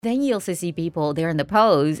Then you also see people, they're in the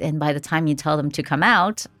pose, and by the time you tell them to come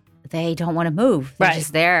out, they don't want to move. They're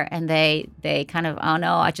just there, and they kind of, oh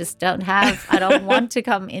no, I don't want to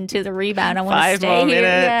come into the rebound. I want to stay 5 more here.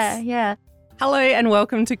 minutes. Yeah. Hello and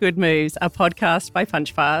welcome to Good Moves, a podcast by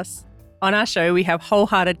Punch Pass. On our show, we have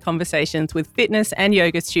wholehearted conversations with fitness and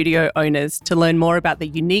yoga studio owners to learn more about the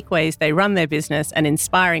unique ways they run their business and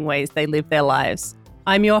inspiring ways they live their lives.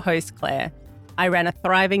 I'm your host, Claire. I ran a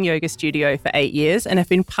thriving yoga studio for 8 years and have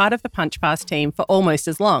been part of the Punch Pass team for almost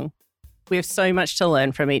as long. We have so much to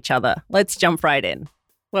learn from each other. Let's jump right in.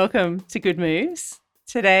 Welcome to Good Moves.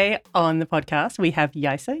 Today on the podcast, we have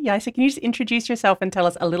Yaisa. Yaisa, can you just introduce yourself and tell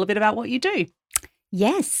us a little bit about what you do?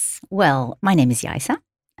 Yes. Well, my name is Yaisa,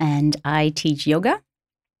 and I teach yoga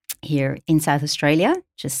here in South Australia,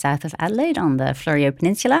 just south of Adelaide on the Fleurieu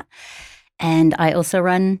Peninsula. And I also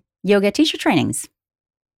run yoga teacher trainings,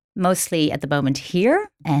 mostly at the moment here,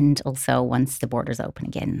 and also once the borders open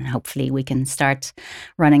again. Hopefully we can start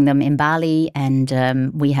running them in Bali,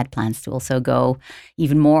 and we had plans to also go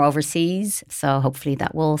even more overseas. So hopefully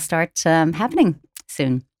that will start happening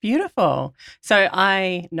soon. Beautiful. So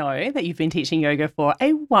I know that you've been teaching yoga for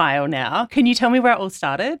a while now. Can you tell me where it all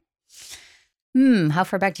started? How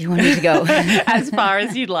far back do you want me to go? As far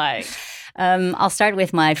as you'd like. I'll start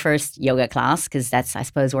with my first yoga class because that's, I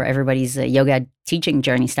suppose, where everybody's yoga teaching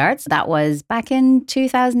journey starts. That was back in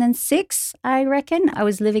 2006, I reckon. I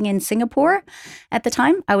was living in Singapore at the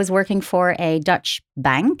time. I was working for a Dutch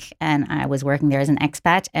bank, and I was working there as an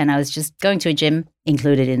expat, and I was just going to a gym.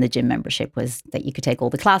 Included in the gym membership was that you could take all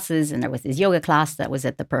the classes, and there was this yoga class that was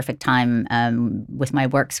at the perfect time with my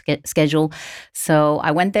work schedule. So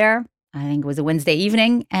I went there. I think it was a Wednesday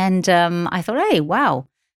evening, and I thought, hey, wow.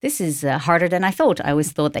 This is harder than I thought. I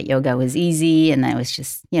always thought that yoga was easy, and that was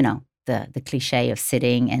just, the cliche of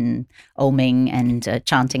sitting and oming and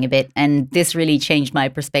chanting a bit. And this really changed my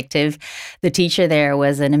perspective. The teacher there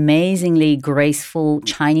was an amazingly graceful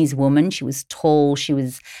Chinese woman. She was tall. She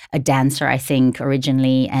was a dancer, I think,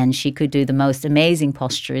 originally, and she could do the most amazing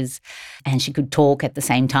postures, and she could talk at the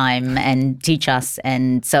same time and teach us.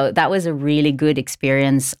 And so that was a really good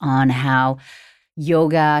experience on how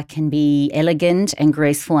yoga can be elegant and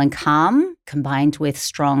graceful and calm, combined with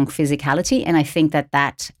strong physicality. And I think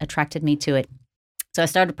that attracted me to it. So I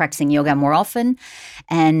started practicing yoga more often.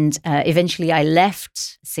 And eventually I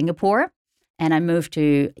left Singapore and I moved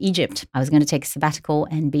to Egypt. I was going to take a sabbatical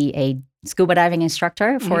and be a scuba diving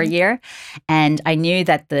instructor for a year. And I knew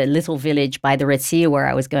that the little village by the Red Sea where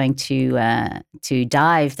I was going to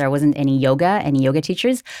dive, there wasn't any yoga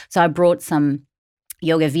teachers. So I brought some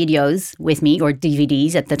yoga videos with me, or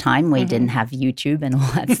DVDs at the time. We didn't have YouTube and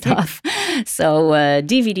all that stuff. So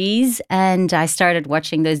DVDs, and I started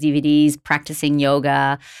watching those DVDs, practicing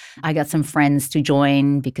yoga. I got some friends to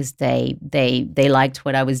join because they liked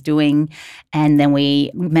what I was doing. And then we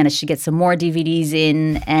managed to get some more DVDs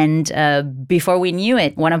in. And before we knew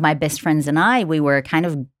it, one of my best friends and I, we were kind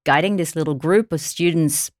of guiding this little group of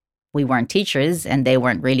students. We weren't teachers and they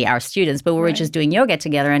weren't really our students, but we were just doing yoga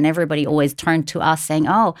together, and everybody always turned to us saying,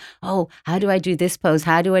 oh, how do I do this pose?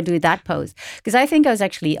 How do I do that pose? Because I think I was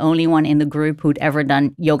actually the only one in the group who'd ever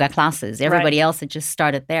done yoga classes. Everybody else had just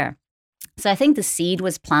started there. So I think the seed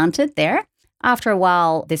was planted there. After a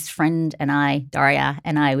while, this friend and I, Daria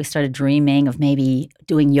and I, we started dreaming of maybe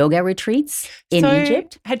doing yoga retreats in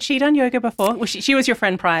Egypt. Had she done yoga before? Well, she was your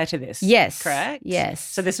friend prior to this? Yes. Correct? Yes.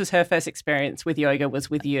 So this was her first experience with yoga, was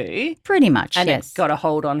with you? Pretty much, and yes. It got a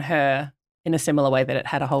hold on her in a similar way that it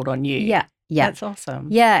had a hold on you. Yeah. That's awesome.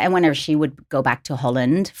 Yeah, and whenever she would go back to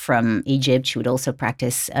Holland from Egypt, she would also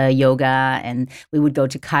practice yoga, and we would go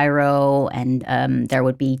to Cairo, and there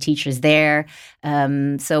would be teachers there.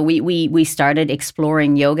 So we started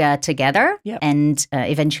exploring yoga together, and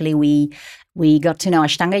eventually we got to know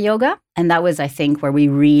Ashtanga yoga. And that was, I think, where we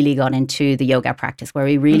really got into the yoga practice, where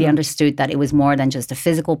we really understood that it was more than just a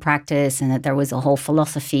physical practice, and that there was a whole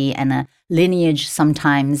philosophy and a lineage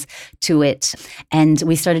sometimes to it. And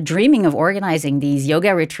we started dreaming of organizing these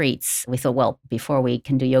yoga retreats. We thought, well, before we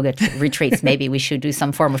can do yoga retreats, maybe we should do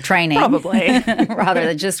some form of training. Probably. Rather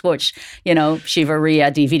than just watch, Shiva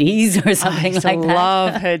Rhea DVDs or something like that. I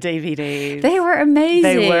love her DVDs. They were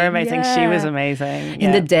amazing. Yeah. She was amazing.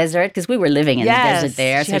 In the desert, because we were living in the desert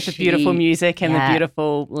there. She had the beautiful music and the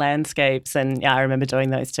beautiful landscapes, and I remember doing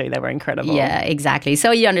those too. They were incredible. Yeah, exactly.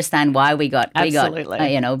 So you understand why we got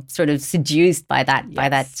sort of seduced by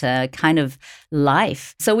that kind of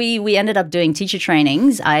life. So we ended up doing teacher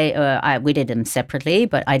trainings. We did them separately,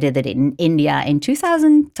 but I did it in India in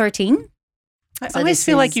 2013. I always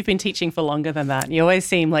feel like you've been teaching for longer than that. You always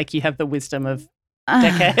seem like you have the wisdom of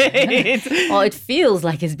decades. Well, it feels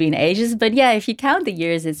like it's been ages, but yeah, if you count the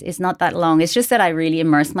years, it's not that long. It's just that I really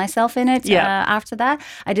immersed myself in it after that.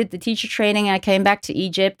 I did the teacher training. I came back to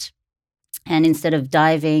Egypt. And instead of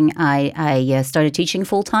diving, I started teaching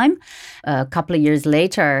full time. A couple of years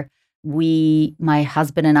later, my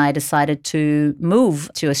husband and I decided to move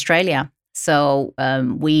to Australia. So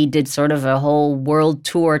we did sort of a whole world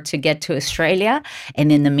tour to get to Australia. And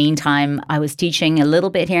in the meantime, I was teaching a little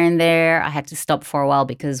bit here and there. I had to stop for a while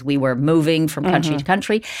because we were moving from country to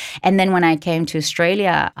country. And then when I came to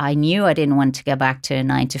Australia, I knew I didn't want to go back to a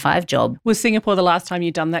 9-to-5 job. Was Singapore the last time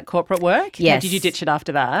you'd done that corporate work? Yes. Or did you ditch it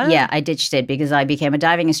after that? Yeah, I ditched it because I became a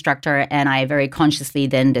diving instructor, and I very consciously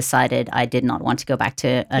then decided I did not want to go back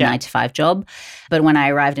to a 9-to-5 job. But when I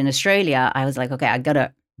arrived in Australia, I was like, okay, I got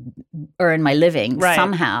to earn my living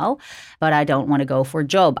somehow, but I don't want to go for a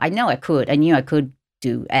job. I knew I could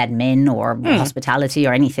do admin or hospitality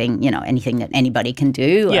or anything, anything that anybody can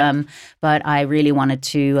do. Yeah. But I really wanted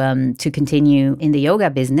to continue in the yoga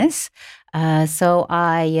business. So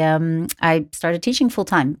I started teaching full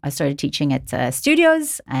time. I started teaching at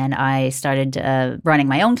studios, and I started running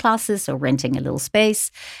my own classes, so renting a little space.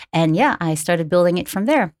 And I started building it from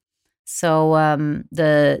there. So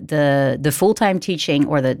the full-time teaching,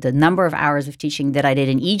 or the number of hours of teaching that I did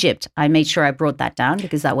in Egypt, I made sure I brought that down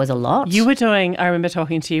because that was a lot. You were doing, I remember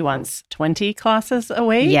talking to you once, 20 classes a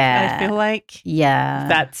week. Yeah. I feel like. Yeah.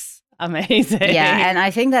 That's amazing. Yeah, and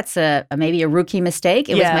I think that's maybe a rookie mistake.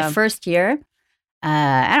 It was my first year.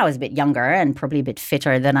 And I was a bit younger and probably a bit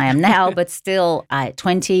fitter than I am now, but still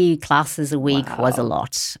 20 classes a week was a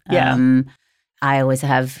lot. Yeah. I always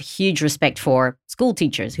have huge respect for school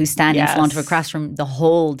teachers who stand in front of a classroom the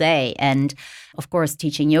whole day. And of course,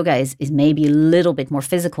 teaching yoga is maybe a little bit more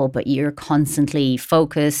physical, but you're constantly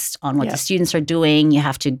focused on what the students are doing. You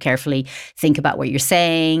have to carefully think about what you're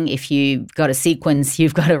saying. If you've got a sequence,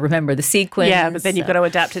 you've got to remember the sequence. Yeah, but then you've got to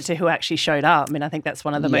adapt it to who actually showed up. I mean, I think that's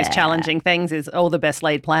one of the most challenging things is all the best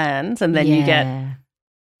laid plans, and then you get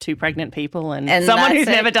 2 pregnant people and someone who's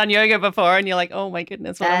never done yoga before, and you're like, oh my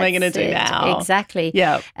goodness, what am I going to do now? Exactly.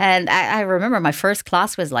 Yeah. And I remember my first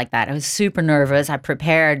class was like that. I was super nervous. I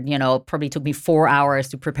prepared, probably took me 4 hours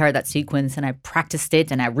to prepare that sequence, and I practiced it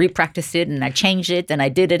and I repracticed it and I changed it and I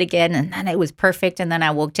did it again, and then it was perfect. And then I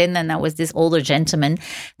walked in and that was this older gentleman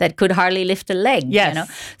that could hardly lift a leg. Yes.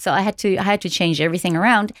 So I had to change everything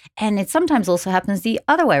around. And it sometimes also happens the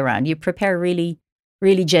other way around. You prepare really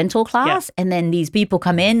gentle class, and then these people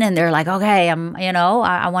come in and they're like, okay, I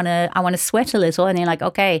want to sweat a little, and you're like,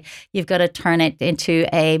 okay, you've got to turn it into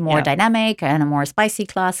a more dynamic and a more spicy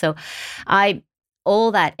class. So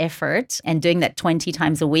all that effort and doing that 20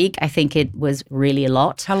 times a week, I think it was really a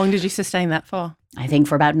lot. How long did you sustain that for? I think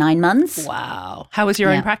for about 9 months. Wow. How was your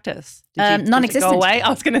own practice? Non-existent. Did it go away? I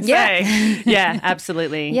was going to say. Yeah,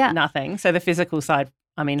 absolutely nothing. So the physical side,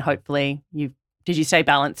 I mean, hopefully did you stay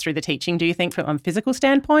balanced through the teaching, do you think, from a physical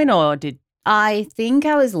standpoint, or did? I think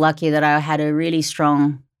I was lucky that I had a really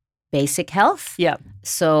strong basic health. Yeah.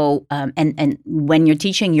 So, and when you're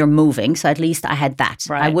teaching, you're moving. So at least I had that.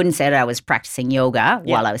 Right. I wouldn't say that I was practicing yoga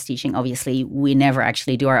while I was teaching. Obviously, we never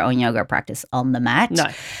actually do our own yoga practice on the mat. No.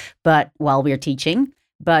 But while we're teaching.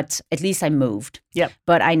 But at least I moved. Yep.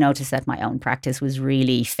 But I noticed that my own practice was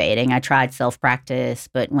really fading. I tried self-practice,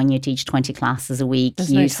 but when you teach 20 classes a week,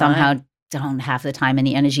 you somehow don't have the time and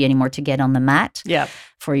the energy anymore to get on the mat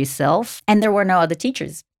for yourself. And there were no other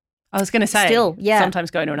teachers. I was going to say,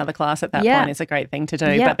 sometimes going to another class at that point is a great thing to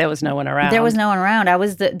do, but there was no one around. There was no one around.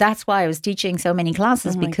 That's why I was teaching so many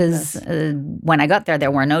classes, because when I got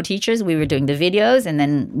there were no teachers. We were doing the videos. And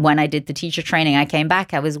then when I did the teacher training, I came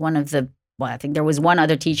back. I was one of the I think there was one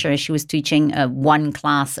other teacher, and she was teaching one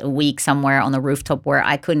class a week somewhere on the rooftop where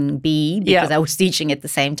I couldn't be because I was teaching at the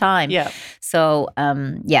same time. Yeah. So,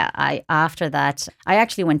 after that, I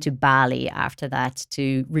actually went to Bali after that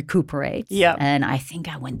to recuperate. Yeah. And I think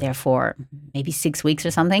I went there for maybe 6 weeks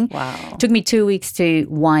or something. Wow. It took me 2 weeks to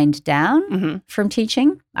wind down from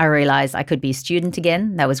teaching. I realized I could be a student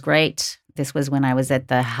again. That was great. This was when I was at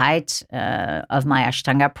the height of my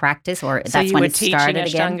Ashtanga practice, or so that's when it started again.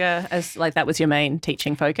 So you were teaching Ashtanga as that was your main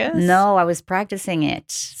teaching focus? No, I was practicing it.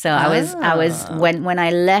 So I was when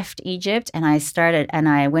I left Egypt and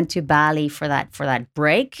I went to Bali for that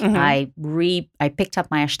break. I picked up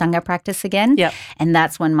my Ashtanga practice again. Yep. And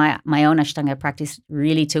that's when my own Ashtanga practice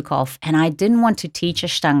really took off. And I didn't want to teach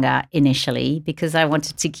Ashtanga initially because I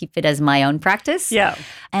wanted to keep it as my own practice. Yeah.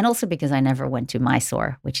 And also because I never went to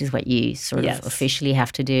Mysore, which is what you sort of officially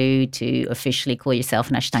have to do to officially call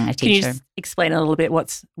yourself an Ashtanga teacher. Can you just explain a little bit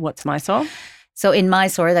what's Mysore? So in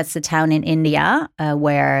Mysore, that's the town in India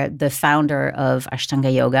where the founder of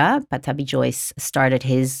Ashtanga Yoga, Pattabhi Jois, started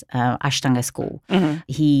his Ashtanga school.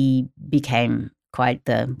 He became quite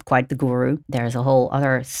the guru. There's a whole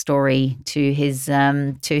other story to his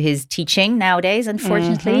teaching nowadays,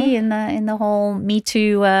 unfortunately, in the whole Me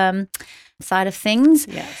Too side of things.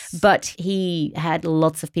 Yes. But he had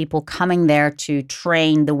lots of people coming there to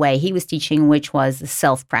train the way he was teaching, which was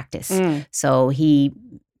self-practice. So he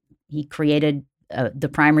created the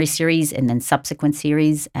primary series and then subsequent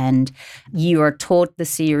series, and you are taught the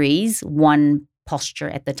series one posture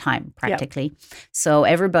at the time, practically. Yep. So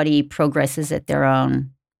everybody progresses at their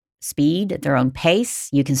own speed, at their own pace.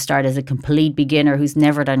 You can start as a complete beginner who's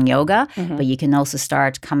never done yoga, but you can also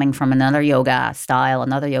start coming from another yoga style,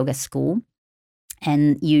 another yoga school.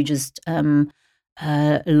 And you just learn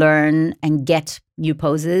and get new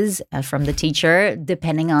poses from the teacher,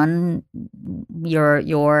 depending on your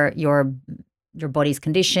body's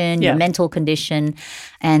condition, your mental condition,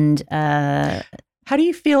 and how do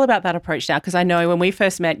you feel about that approach now? Because I know when we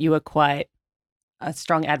first met, you were quite a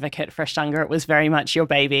strong advocate for Ashtanga. It was very much your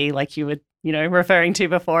baby, like you were, referring to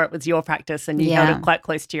before. It was your practice, and you held it quite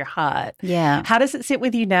close to your heart. Yeah. How does it sit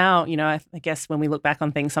with you now? I guess when we look back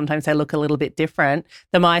on things, sometimes they look a little bit different.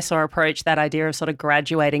 The Mysore approach, that idea of sort of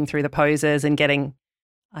graduating through the poses and getting,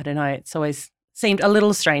 I don't know, it's always seemed a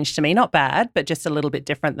little strange to me. Not bad, but just a little bit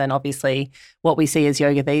different than obviously what we see as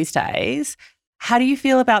yoga these days. How do you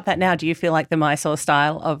feel about that now? Do you feel like the Mysore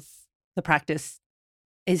style of the practice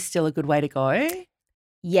is still a good way to go?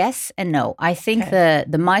 Yes and no. I think the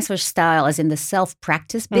Mysore style, as in the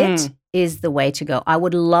self-practice bit, is the way to go. I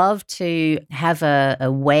would love to have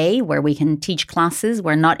a way where we can teach classes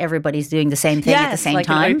where not everybody's doing the same thing at the same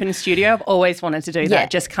time. Like an open studio. I've always wanted to do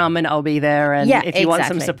that. Just come and I'll be there. And if you want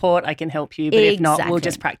some support, I can help you. But if not, we'll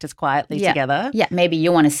just practice quietly together. Yeah, maybe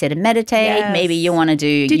you want to sit and meditate. Yes. Maybe you want to do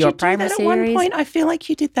your primary series. Did you do that at one point? I feel like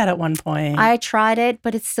you did that at one point. I tried it,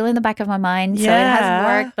 but it's still in the back of my mind. So it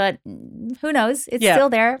hasn't worked, but who knows? It's still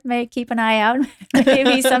there. May keep an eye out.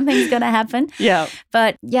 Maybe something's going to happen. Yeah.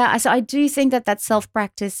 But so I do think that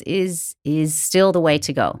self-practice is still the way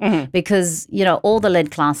to go because, all the lead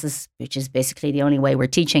classes, which is basically the only way we're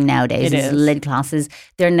teaching nowadays, is lead classes.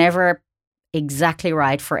 They're never exactly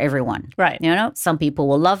right for everyone. Right. Some people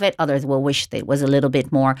will love it. Others will wish that it was a little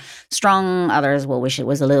bit more strong. Others will wish it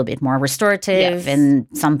was a little bit more restorative. Yes. And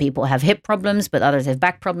some people have hip problems, but others have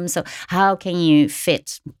back problems. So how can you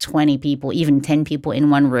fit 20 people, even 10 people in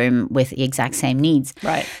one room with the exact same needs?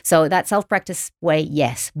 Right. So that self-practice way,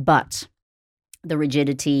 yes, but the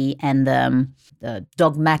rigidity and the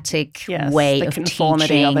dogmatic way of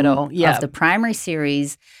teaching of it all. Of the primary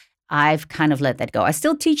series, I've kind of let that go. I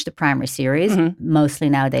still teach the primary series, mostly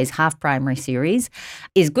nowadays half primary series,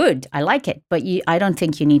 is good. I like it, but I don't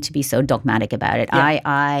think you need to be so dogmatic about it. Yeah.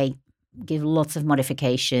 I give lots of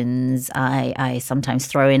modifications. I sometimes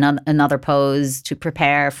throw in another pose to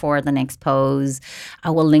prepare for the next pose. I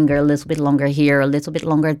will linger a little bit longer here, a little bit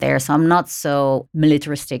longer there. So I'm not so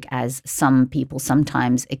militaristic as some people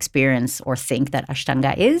sometimes experience or think that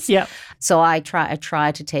Ashtanga is. Yeah. So I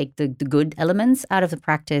try to take the good elements out of the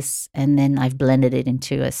practice, and then I've blended it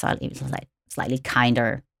into a slightly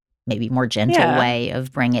kinder, maybe more gentle way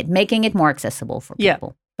of making it more accessible for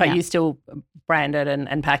people. But you still brand it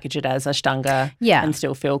and package it as Ashtanga and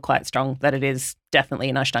still feel quite strong that it is definitely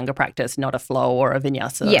an Ashtanga practice, not a flow or a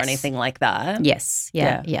vinyasa or anything like that. Yes.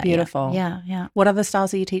 Yeah. Beautiful. Yeah. What other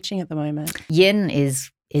styles are you teaching at the moment? Yin is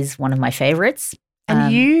one of my favorites.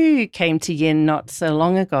 And you came to Yin not so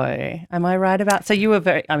long ago. Am I right about? So you were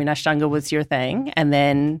Ashtanga was your thing. And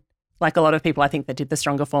then like a lot of people, I think, that did the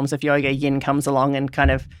stronger forms of yoga, Yin comes along and kind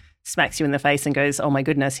of smacks you in the face and goes, oh my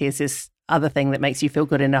goodness, here's this other thing that makes you feel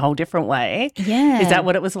good in a whole different way. Yeah. Is that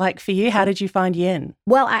what it was like for you? How did you find Yin?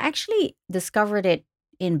 Well, I actually discovered it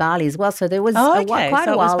in Bali as well. So there was quite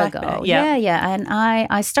a while ago. Yeah. And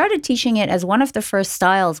I started teaching it as one of the first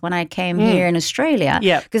styles when I came here in Australia.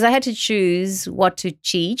 Yeah. Because I had to choose what to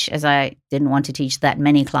teach, as I didn't want to teach that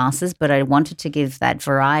many classes, but I wanted to give that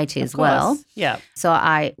variety as well. Yeah. So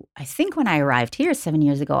I think when I arrived here 7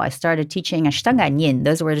 years ago, I started teaching Ashtanga and Yin.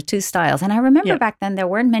 Those were the two styles. And I remember back then there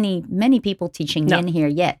weren't many people teaching Yin here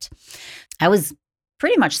yet. I was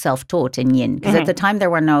pretty much self-taught in Yin because at the time there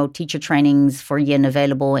were no teacher trainings for Yin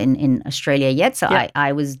available in Australia yet. So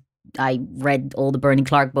I was I read all the Bernie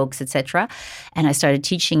Clark books, etc. And I started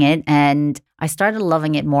teaching it and I started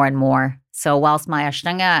loving it more and more. So whilst my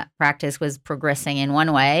Ashtanga practice was progressing in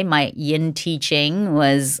one way, my yin teaching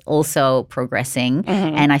was also progressing.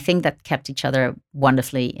 And I think that kept each other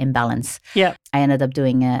wonderfully in balance. Yeah. I ended up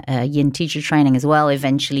doing a yin teacher training as well,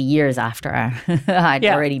 eventually years after I'd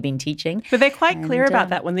already been teaching. But they're quite clear about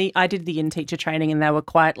that. When I did the yin teacher training and they were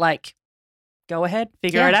quite like, go ahead,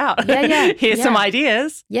 figure it out. Here's some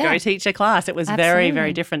ideas. Go teach a class. It was very,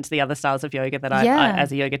 very different to the other styles of yoga that I as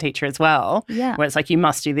a yoga teacher as well, where it's like you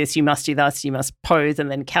must do this, you must do this, you must pose and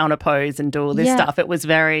then counter pose and do all this stuff. It was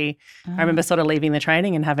very, I remember sort of leaving the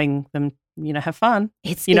training and having them, have fun.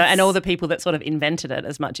 And all the people that sort of invented it,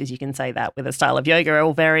 as much as you can say that with a style of yoga, are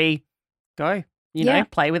all very go.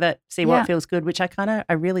 Play with it, see what feels good, which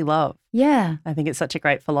I really love. Yeah. I think it's such a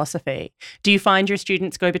great philosophy. Do you find your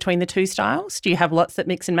students go between the two styles? Do you have lots that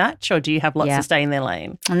mix and match or do you have lots that stay in their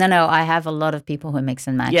lane? No, I have a lot of people who mix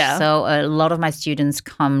and match. Yeah. So a lot of my students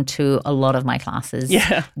come to a lot of my classes.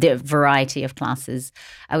 Yeah. The variety of classes.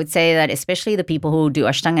 I would say that especially the people who do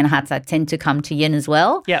Ashtanga and Hatha tend to come to Yin as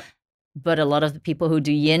well. Yep. But a lot of the people who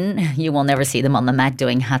do Yin, you will never see them on the mat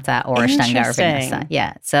doing Hatha or Ashtanga or Vinyasa.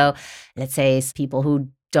 Yeah. So let's say it's people who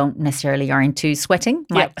don't necessarily are into sweating.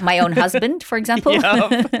 My own husband, for example,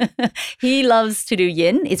 he loves to do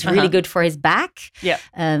Yin. It's really good for his back. Yeah.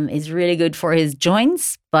 It's really good for his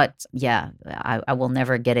joints. But I will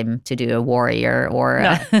never get him to do a warrior or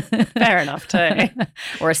fair enough too.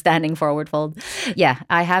 or a standing forward fold. Yeah,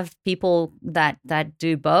 I have people that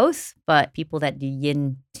do both, but people that do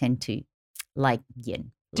Yin tend to like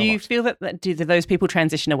Yin. Do you feel that do those people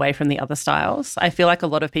transition away from the other styles? I feel like a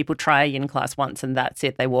lot of people try a yin class once and that's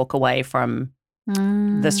it. They walk away from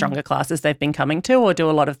the stronger classes they've been coming to, or do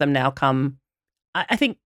a lot of them now come? I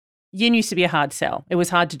think yin used to be a hard sell. It was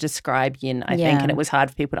hard to describe yin, I think, and it was hard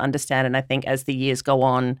for people to understand. And I think as the years go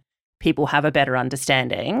on, people have a better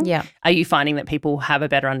understanding. Yeah. Are you finding that people have a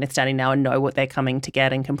better understanding now and know what they're coming to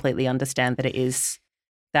get and completely understand that it is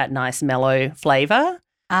that nice mellow flavour?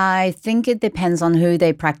 I think it depends on who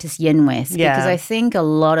they practice Yin with. Because I think a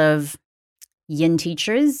lot of Yin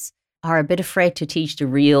teachers are a bit afraid to teach the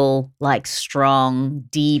real, strong,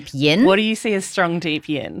 deep Yin. What do you see as strong, deep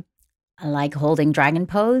Yin? Like holding dragon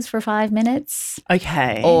pose for 5 minutes.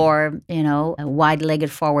 Okay. Or, a wide-legged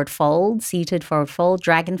forward fold, seated forward fold,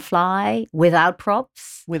 dragonfly, without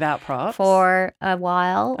props. Without props. For a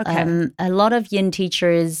while. Okay. A lot of Yin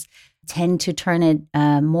teachers tend to turn it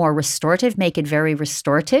more restorative, make it very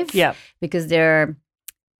restorative. Yeah. Because they're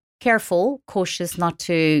careful, cautious not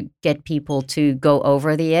to get people to go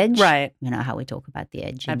over the edge. Right. You know how we talk about the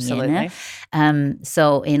edge. Absolutely.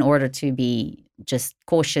 So in order to be just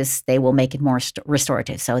cautious, they will make it more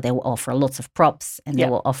restorative. So they will offer lots of props and they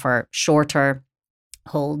will offer shorter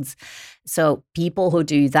holds. So people who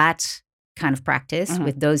do that kind of practice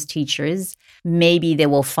with those teachers, maybe they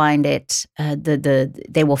will find it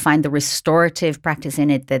they will find the restorative practice in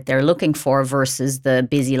it that they're looking for versus the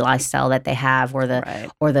busy lifestyle that they have, or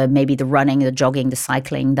the maybe the running, the jogging, the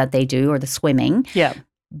cycling that they do, or the swimming. Yeah.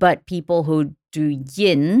 But people who do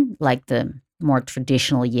Yin, like the more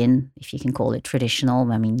traditional Yin, if you can call it traditional.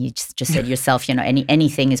 I mean, you just said yourself,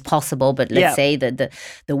 anything is possible. But let's say that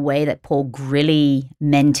the way that Paul Grilly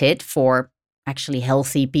meant it for actually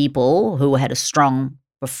healthy people who had a strong,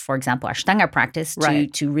 for example, Ashtanga practice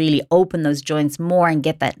to really open those joints more and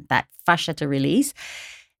get that fascia to release.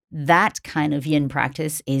 That kind of Yin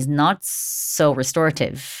practice is not so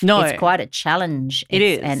restorative. No. It's quite a challenge. It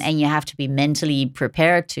is. And you have to be mentally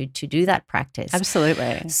prepared to do that practice.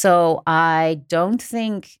 Absolutely. So I don't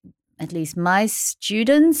think, at least my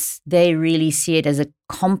students, they really see it as a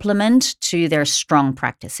complement to their strong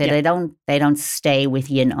practice. So they don't stay with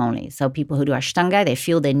Yin only. So people who do Ashtanga, they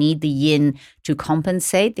feel they need the Yin to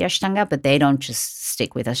compensate the Ashtanga, but they don't just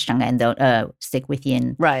stick with Ashtanga and don't stick with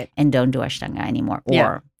Yin and don't do Ashtanga anymore,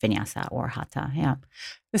 or Vinyasa or Hatha. Yeah.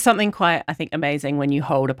 There's something quite, I think, amazing when you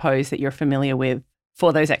hold a pose that you're familiar with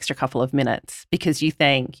for those extra couple of minutes, because you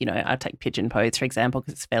think, I'll take pigeon pose, for example,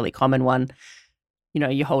 because it's a fairly common one.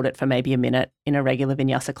 You hold it for maybe a minute in a regular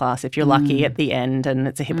vinyasa class if you're lucky at the end, and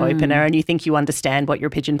it's a hip opener, and you think you understand what your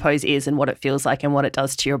pigeon pose is and what it feels like and what it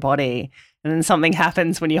does to your body. And then something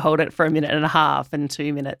happens when you hold it for a minute and a half and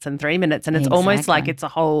 2 minutes and 3 minutes, and it's almost like it's a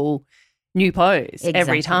whole new pose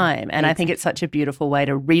every time. And I think it's such a beautiful way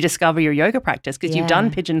to rediscover your yoga practice, because you've done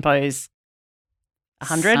pigeon pose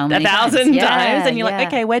 100, 1,000 times, and you're like,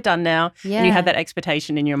 okay, we're done now. Yeah. And you have that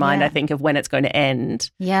expectation in your mind, I think, of when it's going to end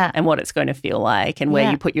and what it's going to feel like and where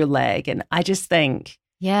you put your leg. And I just think,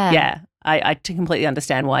 I completely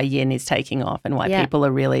understand why Yin is taking off and why people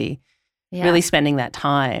are really really spending that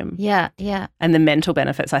time. Yeah, yeah. And the mental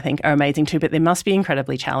benefits, I think, are amazing too, but they must be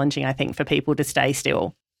incredibly challenging, I think, for people to stay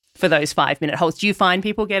still for those 5-minute holds. Do you find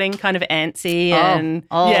people getting kind of antsy and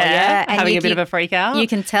having a bit of a freak out? You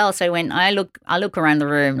can tell. So when I look around the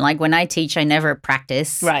room, like when I teach, I never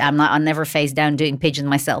practice. Right. I'm never face down doing pigeon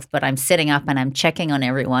myself, but I'm sitting up and I'm checking on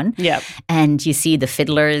everyone. Yeah. And you see the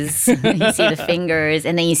fiddlers, you see the fingers,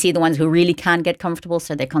 and then you see the ones who really can't get comfortable.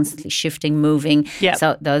 So they're constantly shifting, moving. Yep.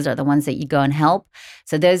 So those are the ones that you go and help.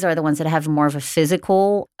 So those are the ones that have more of a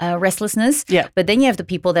physical restlessness. Yeah. But then you have the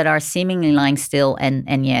people that are seemingly lying still and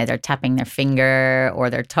they're tapping their finger or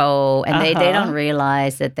their toe and they don't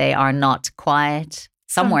realize that they are not quiet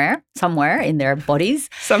somewhere in their bodies.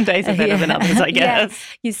 Some days are better than others, I guess. Yeah,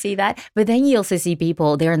 you see that. But then you also see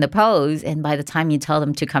people, they're in the pose and by the time you tell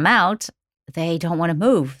them to come out, they don't want to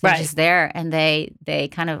move. They're just there and they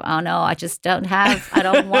kind of, oh no, I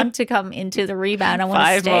don't want to come into the rebound. I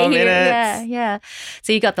want to stay here. Minutes. Yeah.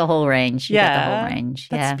 So you got the whole range. You got the whole range.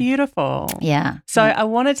 That's beautiful. Yeah. So I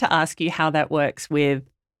wanted to ask you how that works with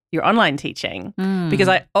your online teaching, because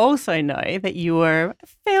I also know that you were a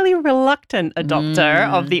fairly reluctant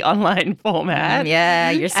adopter of the online format.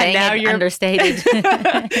 Yeah, you're saying you're understated.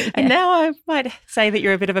 And now I might say that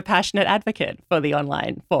you're a bit of a passionate advocate for the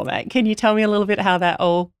online format. Can you tell me a little bit how that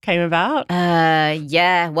all came about?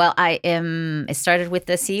 Yeah. Well, it started with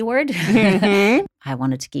the C word. Mm-hmm. I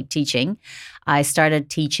wanted to keep teaching. I started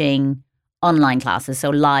teaching online classes, so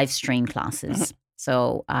live stream classes. Mm-hmm.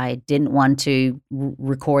 So I didn't want to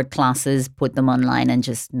record classes, put them online and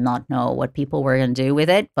just not know what people were going to do with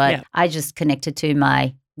it. But I just connected to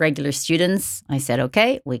my regular students. I said,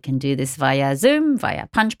 okay, we can do this via Zoom, via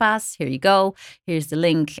PunchPass. Here you go. Here's the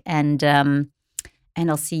link. And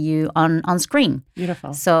I'll see you on screen.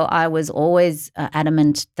 Beautiful. So I was always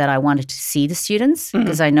adamant that I wanted to see the students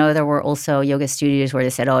because I know there were also yoga studios where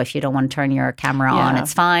they said, oh, if you don't want to turn your camera on,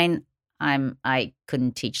 it's fine. I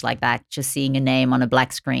couldn't teach like that. Just seeing a name on a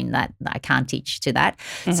black screen, that I can't teach to that.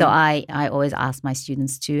 Mm-hmm. So I always asked my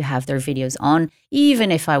students to have their videos on, even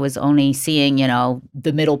if I was only seeing,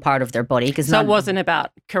 the middle part of their body. So it wasn't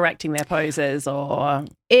about correcting their poses or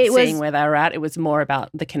seeing where they were at. It was more about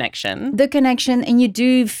the connection. The connection, and you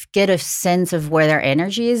do get a sense of where their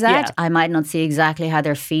energy is at. Yeah. I might not see exactly how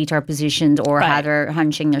their feet are positioned or how they're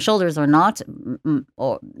hunching their shoulders or not,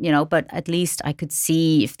 or but at least I could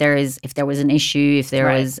see if there was an issue, if there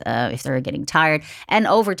was if they were getting tired. And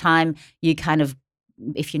over time, you kind of,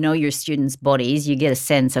 if you know your students' bodies, you get a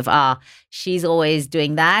sense of, she's always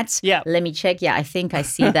doing that. Yeah. Let me check. Yeah, I think I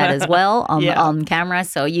see that as well on camera.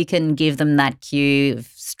 So you can give them that cue of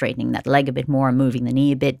straightening that leg a bit more, moving the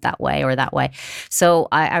knee a bit that way or that way. So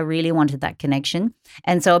I really wanted that connection.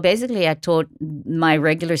 And so basically I taught my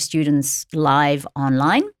regular students live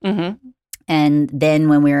online. Mm-hmm. And then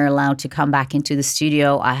when we were allowed to come back into the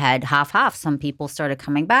studio, I had half. Some people started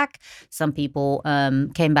coming back. Some people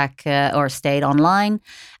came back or stayed online.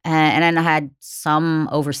 And then I had some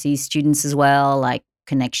overseas students as well, like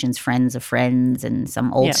connections, friends of friends, and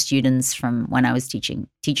some old students from when I was teaching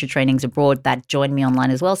teacher trainings abroad that joined me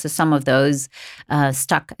online as well. So some of those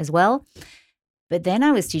stuck as well. But then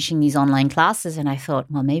I was teaching these online classes and I thought,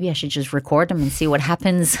 well, maybe I should just record them and see what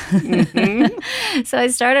happens. Mm-hmm. So I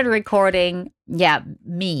started recording,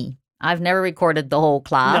 me. I've never recorded the whole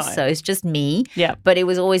class, so it's just me. Yeah. But it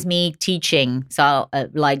was always me teaching. So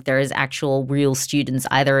there's actual real students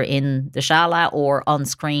either in the shala or on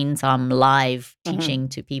screen. So I'm live teaching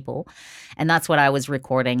to people. And that's what I was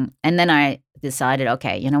recording. And then I decided,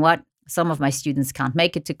 okay, you know what? Some of my students can't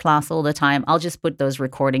make it to class all the time. I'll just put those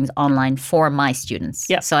recordings online for my students.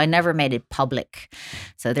 Yep. So I never made it public.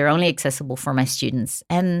 So they're only accessible for my students.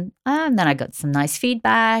 And then I got some nice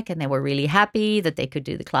feedback and they were really happy that they could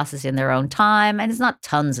do the classes in their own time. And it's not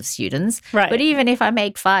tons of students. Right. But even if I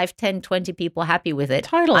make 5, 10, 20 people happy with it,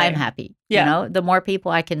 totally. I'm happy. Yeah. The more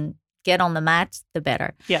people I can get on the mat, the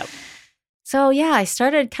better. Yeah. So I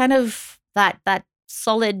started kind of that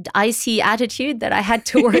solid, icy attitude that I had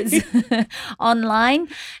towards online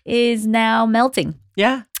is now melting.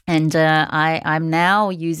 Yeah. And I'm now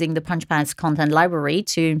using the PunchPass content library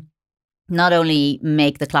to not only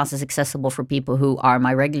make the classes accessible for people who are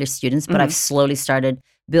my regular students, but I've slowly started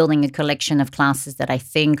building a collection of classes that I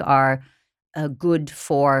think are good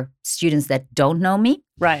for students that don't know me.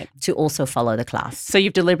 Right. To also follow the class. So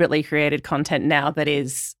you've deliberately created content now that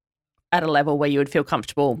is at a level where you would feel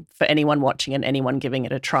comfortable for anyone watching and anyone giving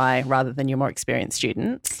it a try rather than your more experienced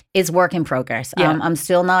students? It's work in progress. Yeah. I'm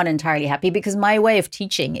still not entirely happy because my way of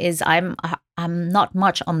teaching is I'm not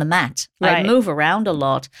much on the mat. I Right. move around a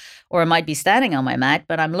lot, or I might be standing on my mat,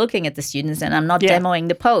 but I'm looking at the students and I'm not demoing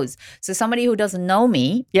the pose. So somebody who doesn't know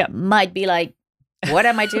me might be like, what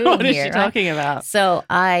am I doing What here? is she talking about? So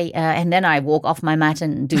and then I walk off my mat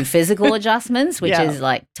and do physical adjustments, which is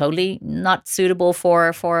like totally not suitable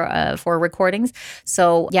for recordings.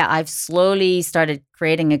 So I've slowly started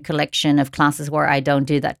creating a collection of classes where I don't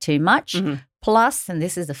do that too much. Mm-hmm. Plus, and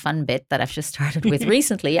this is the fun bit that I've just started with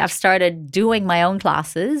recently, I've started doing my own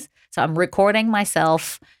classes. So I'm recording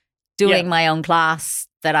myself doing my own class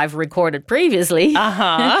that I've recorded previously.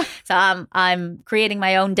 Uh-huh. So I'm creating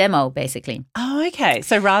my own demo, basically. Oh, okay.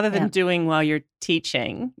 So rather than doing while you're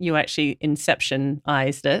teaching, you actually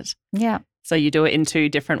inceptionized it. Yeah. So you do it in two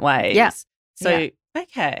different ways. Yeah. So,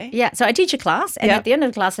 okay. Yeah. So I teach a class, and at the end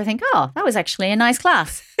of the class, I think, oh, that was actually a nice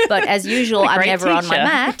class. But as usual, I'm never on my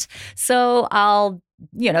mat. So I'll,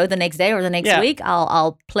 the next day or the next week,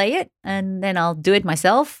 I'll play it and then I'll do it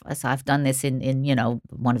myself. So I've done this in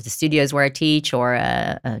one of the studios where I teach or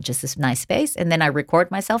just this nice space. And then I record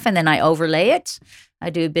myself and then I overlay it. I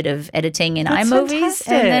do a bit of editing in iMovies.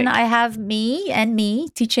 Fantastic. And then I have me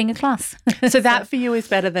teaching a class. So that for you is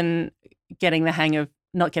better than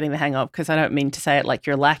not getting the hang of, because I don't mean to say it like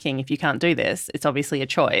you're lacking if you can't do this. It's obviously a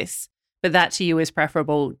choice. But that to you is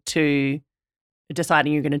preferable to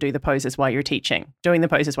deciding you're going to do the poses while you're teaching. Doing the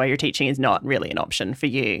poses while you're teaching is not really an option for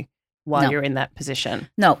you while you're in that position.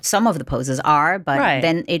 No, some of the poses are, but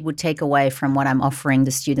then it would take away from what I'm offering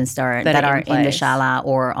the students that are in the Shala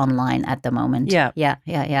or online at the moment. Yeah.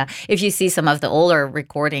 If you see some of the older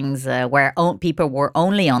recordings where people were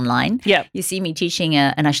only online, you see me teaching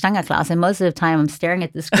an Ashtanga class, and most of the time I'm staring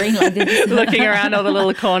at the screen like this. Looking around all the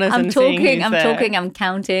little corners I'm and seeing who's I'm there. talking, I'm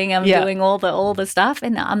counting, I'm doing all the stuff,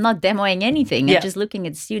 and I'm not demoing anything. I'm just looking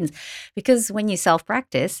at the students. Because when you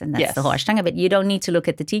self-practice, and that's the whole Ashtanga bit, you don't need to look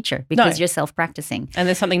at the teacher. Because you're self-practicing. And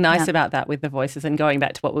there's something nice about that with the voices. And going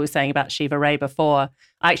back to what we were saying about Shiva Ray before,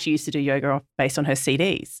 I actually used to do yoga based on her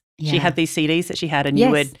CDs. She had these CDs that she had, and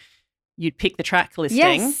you'd pick the track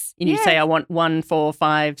listing and you'd say, I want 1, 4,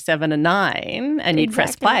 5, 7, and 9. And you'd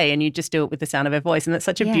press play and you'd just do it with the sound of her voice. And that's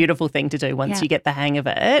such a beautiful thing to do once you get the hang of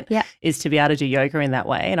it, is to be able to do yoga in that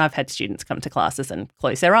way. And I've had students come to classes and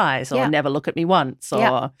close their eyes or never look at me once.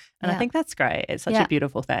 I think that's great. It's such a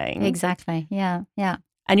beautiful thing. Exactly. Yeah.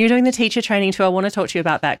 And you're doing the teacher training too. I want to talk to you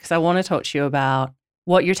about that because I want to talk to you about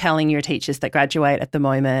what you're telling your teachers that graduate at the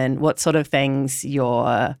moment, what sort of things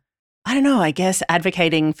you're,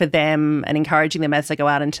 advocating for them and encouraging them as they go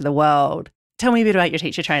out into the world. Tell me a bit about your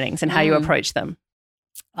teacher trainings and how you approach them.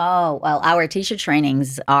 Oh, well, our teacher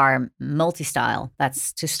trainings are multi-style.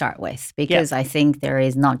 That's to start with, because I think there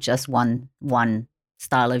is not just one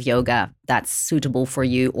style of yoga that's suitable for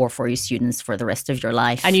you or for your students for the rest of your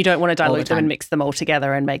life. And you don't want to dilute them and mix them all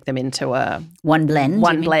together and make them into one blend.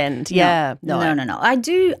 One blend. Yeah. No. I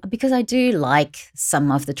do, because I do like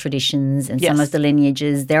some of the traditions and some of the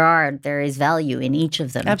lineages. There is value in each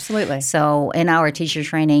of them. Absolutely. So in our teacher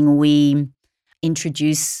training, we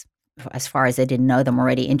introduce, as far as I didn't know them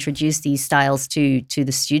already, introduce these styles to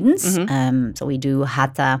the students. Mm-hmm. So we do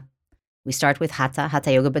hatha. We start with hatha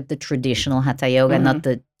yoga, but the traditional hatha yoga, not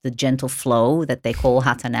the gentle flow that they call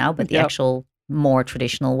hatha now, but the actual more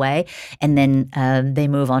traditional way. And then they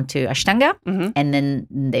move on to Ashtanga, and then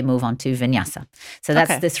they move on to Vinyasa. So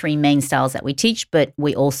that's the three main styles that we teach, but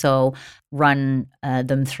we also run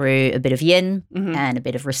them through a bit of yin and a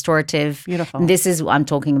bit of restorative. Beautiful. And this is, I'm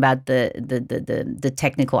talking about the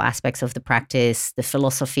technical aspects of the practice, the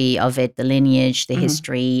philosophy of it, the lineage, the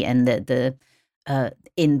history, and the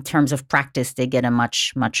in terms of practice, they get a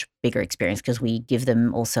much, much bigger experience because we give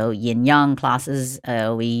them also yin-yang classes.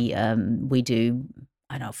 We do,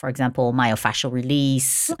 for example, myofascial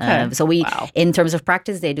release. So in terms of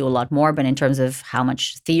practice, they do a lot more. But in terms of how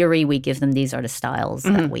much theory we give them, these are the styles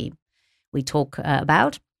that we talk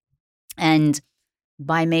about. And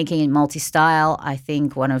by making it multi-style, I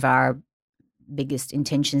think one of our biggest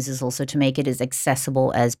intentions is also to make it as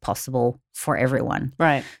accessible as possible for everyone.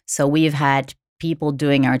 Right. So we've had people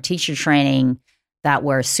doing our teacher training that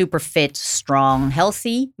were super fit, strong,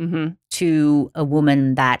 healthy, to a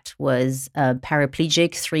woman that was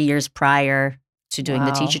paraplegic 3 years prior to doing the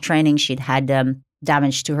teacher training. She'd had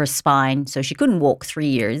damage to her spine, so she couldn't walk 3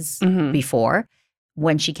 years before.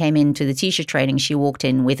 When she came into the teacher training, she walked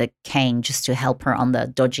in with a cane just to help her on the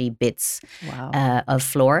dodgy bits of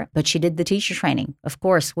floor. But she did the teacher training, of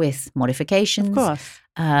course, with modifications. Of course.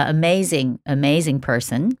 Amazing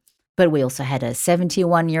person. But we also had a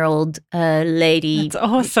 71-year-old lady. That's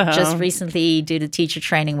awesome. Just recently do the teacher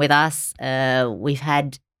training with us. We've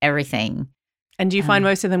had everything. And do you find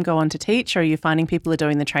most of them go on to teach, or are you finding people are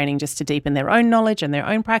doing the training just to deepen their own knowledge and their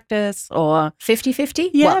own practice, or 50-50?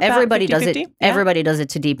 Yeah, well, everybody 50-50, does it. yeah. Everybody does it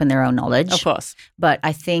to deepen their own knowledge. Of course. But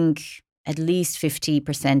I think at least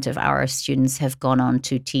 50% of our students have gone on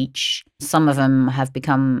to teach. Some of them have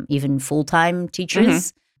become even full-time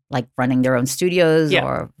teachers, like running their own studios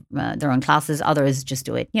or their own classes. Others just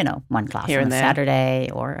do it, one class Here on and a there. Saturday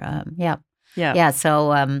or,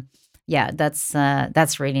 So,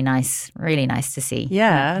 that's really nice to see.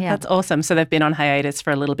 Yeah, that's awesome. So they've been on hiatus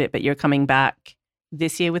for a little bit, but you're coming back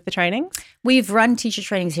this year with the trainings? We've run teacher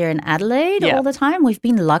trainings here in Adelaide all the time. We've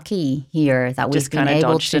been lucky here that we've been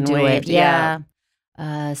able to do it. Yeah.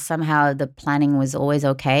 Somehow the planning was always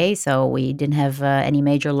okay, so we didn't have any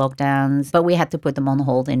major lockdowns, but we had to put them on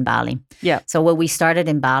hold in Bali. Yeah. So when we started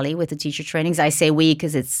in Bali with the teacher trainings, I say we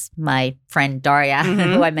because it's my friend Daria,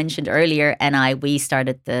 who I mentioned earlier, and we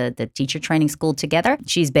started the teacher training school together.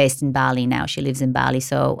 She's based in Bali now. She lives in Bali,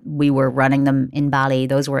 so we were running them in Bali.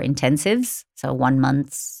 Those were intensives, so 1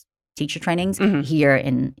 month's teacher trainings. Here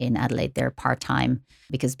in Adelaide, they're part-time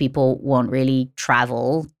because people won't really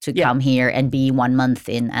travel to come here and be 1 month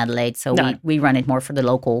in Adelaide. So we run it more for the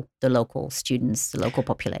local students, the local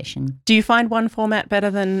population. Do you find one format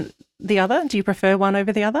better than the other? Do you prefer one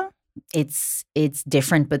over the other? It's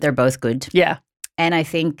different, but they're both good. Yeah. And I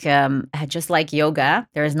think just like yoga,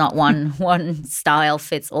 there is not one style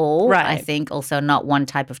fits all. Right. I think also not one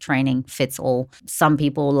type of training fits all. Some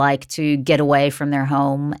people like to get away from their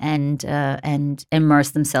home and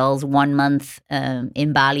immerse themselves 1 month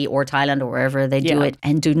in Bali or Thailand or wherever they do it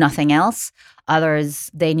and do nothing else.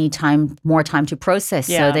 Others, they need more time to process.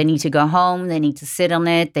 Yeah. So they need to go home, they need to sit on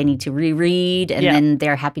it, they need to reread, and then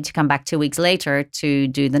they're happy to come back 2 weeks later to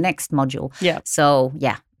do the next module. Yeah. So,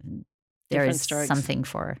 there Different is strokes. something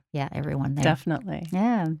for everyone there. Definitely.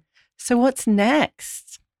 Yeah. So what's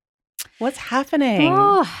next? What's happening?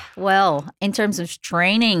 Oh, well, in terms of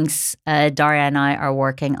trainings, Daria and I are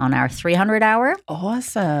working on our 300-hour.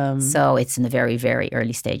 Awesome. So it's in the very, very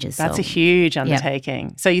early stages. That's a huge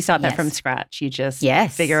undertaking. So you start that from scratch. You just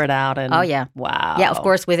figure it out. And wow. Yeah, of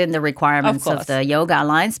course, within the requirements of the Yoga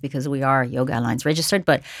Alliance, because we are Yoga Alliance registered.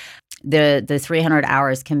 But the 300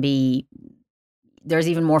 hours can be... There's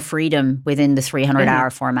even more freedom within the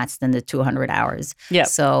 300-hour formats than the 200 hours. Yeah.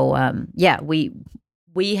 So,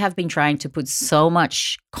 we have been trying to put so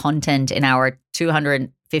much content in our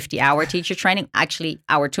 250-hour teacher training. Actually,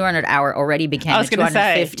 our 200-hour already became I was going to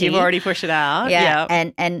say, you've already pushed it out. Yeah.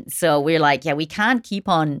 And so we're like, we can't keep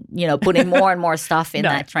on, putting more and more stuff in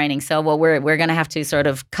that training. So we're going to have to sort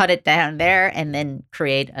of cut it down there and then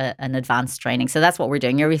create an advanced training. So that's what we're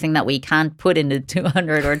doing. Everything that we can't put in the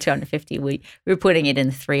 200 or 250, we're putting it in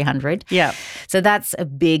the 300. Yeah. So that's a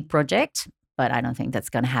big project. But I don't think that's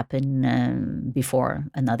going to happen before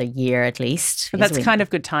another year at least. But that's kind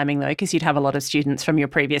of good timing though, because you'd have a lot of students from your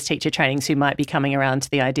previous teacher trainings who might be coming around to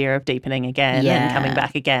the idea of deepening again and coming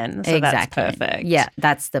back again. So that's perfect. Yeah,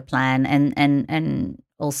 that's the plan. And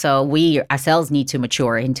also we ourselves need to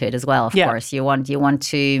mature into it as well, of course. You want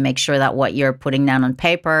to make sure that what you're putting down on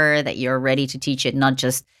paper, that you're ready to teach it, not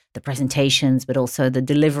just the presentations, but also the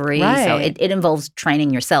delivery. Right. So it involves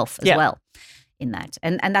training yourself as well. In that.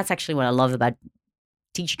 And that's actually what I love about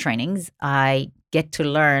teacher trainings. I get to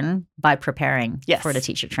learn by preparing for the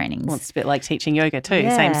teacher trainings. Well, it's a bit like teaching yoga too.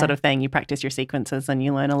 Yeah. Same sort of thing. You practice your sequences and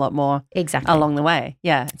you learn a lot more along the way.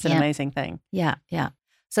 Yeah, it's an amazing thing. Yeah.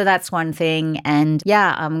 So that's one thing. And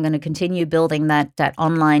I'm going to continue building that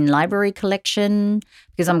online library collection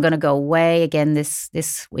because I'm going to go away again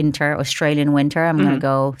this winter, Australian winter. I'm going to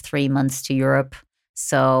go 3 months to Europe.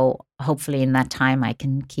 So hopefully in that time I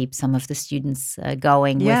can keep some of the students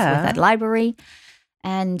going with that library.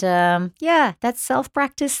 And that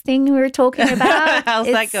self-practice thing we were talking about. How's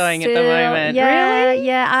that going at the moment? Really?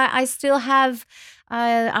 Yeah, I still have...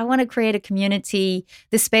 I want to create a community.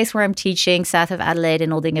 The space where I'm teaching, south of Adelaide in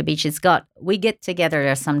Aldinga Beach, we get together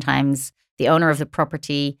there sometimes, the owner of the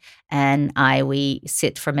property and we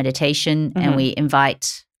sit for meditation and we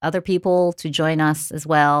invite other people to join us as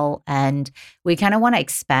well. And we kind of want to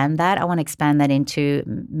expand that. I want to expand that into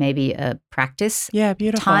maybe a practice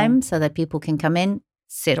time so that people can come in,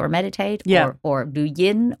 sit or meditate or do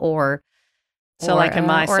yin or like a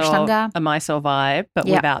Mysore vibe, but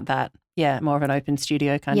Yeah. without that. Yeah, more of an open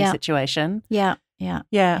studio kind of situation. Yeah.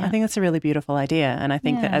 I think that's a really beautiful idea. And I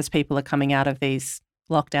think that as people are coming out of these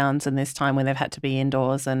lockdowns and this time when they've had to be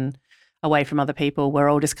indoors and away from other people, we're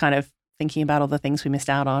all just kind of thinking about all the things we missed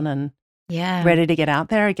out on and ready to get out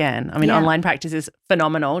there again. I mean, Yeah. online practice is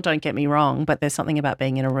phenomenal, don't get me wrong, but there's something about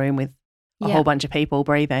being in a room with a whole bunch of people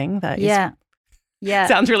breathing that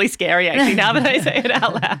sounds really scary actually now that I say it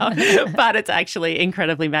out loud, but it's actually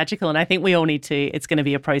incredibly magical. And I think we all need to, it's going to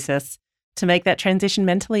be a process to make that transition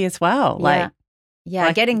mentally as well.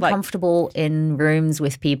 Getting comfortable in rooms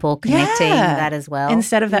with people, connecting, that as well.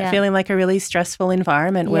 Instead of that feeling like a really stressful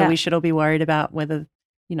environment where we should all be worried about whether,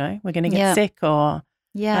 we're going to get sick or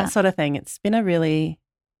that sort of thing. It's been a really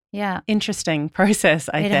interesting process,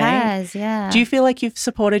 I think. It has, yeah. Do you feel like you've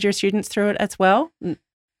supported your students through it as well?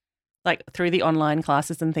 Like through the online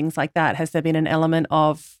classes and things like that? Has there been an element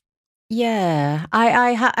of... Yeah,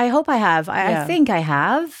 I hope I have. I think I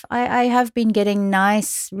have. I have been getting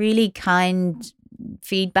nice, really kind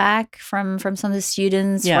feedback from some of the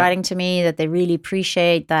students writing to me that they really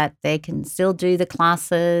appreciate that they can still do the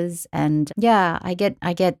classes. And I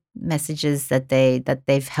get messages that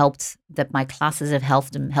they've helped, that my classes have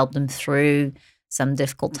helped them through some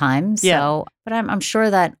difficult times. Yeah. So, but I'm sure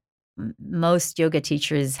that most yoga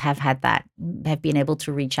teachers have been able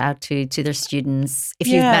to reach out to their students. If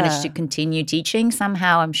you've managed to continue teaching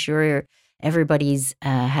somehow, I'm sure everybody's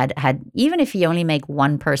had, even if you only make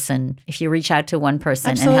one person, if you reach out to one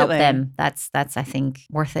person and help them, that's I think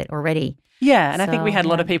worth it already. Yeah, and I think we had a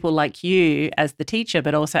lot of people like you as the teacher,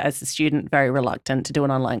 but also as the student, very reluctant to do an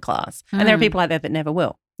online class. And there are people out there that never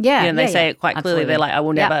will. Yeah. And they say it quite clearly. They're like, I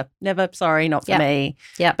will never, sorry, not for me.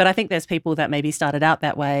 Yeah. But I think there's people that maybe started out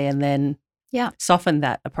that way and then softened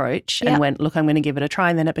that approach and went, look, I'm going to give it a try.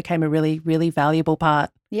 And then it became a really, really valuable part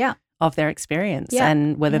of their experience.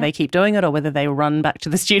 And whether they keep doing it or whether they run back to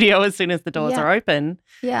the studio as soon as the doors are open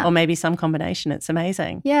or maybe some combination, it's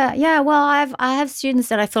amazing. Yeah. Well, I have students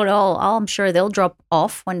that I thought, I'm sure they'll drop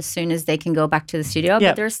off as soon as they can go back to the studio,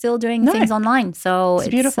 but they're still doing things online. So it's a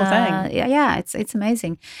beautiful thing. It's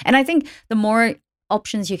amazing. And I think the more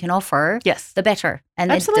options you can offer, the better.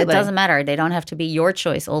 And it doesn't matter. They don't have to be your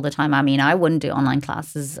choice all the time. I mean, I wouldn't do online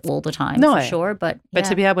classes all the time, for sure. But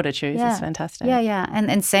to be able to choose is fantastic. Yeah.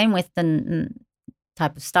 And same with the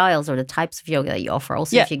type of styles or the types of yoga that you offer.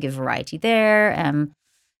 Also, if you give variety there.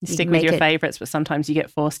 You stick with your favorites, but sometimes you get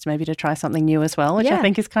forced maybe to try something new as well, which I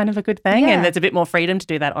think is kind of a good thing. And there's a bit more freedom to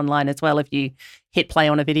do that online as well. If you hit play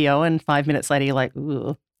on a video and 5 minutes later you're like,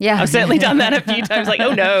 ooh. Yeah. I've certainly done that a few times. Like,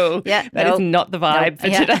 oh no, that is not the vibe for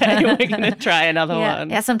today. We're going to try another one.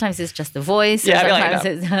 Yeah, sometimes it's just the voice. Yeah,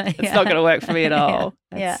 sometimes it's not going to work for me at all.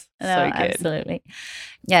 That's so good. Absolutely.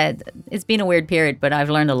 Yeah, it's been a weird period, but I've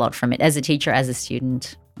learned a lot from it as a teacher, as a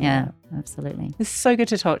student. Yeah, absolutely. It's so good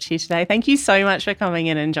to talk to you today. Thank you so much for coming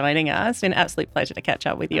in and joining us. It's been an absolute pleasure to catch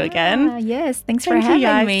up with you again. Yes, thanks for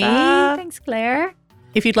having me. Thanks, Claire.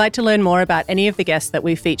 If you'd like to learn more about any of the guests that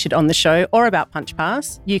we've featured on the show or about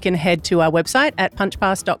PunchPass, you can head to our website at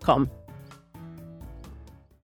punchpass.com.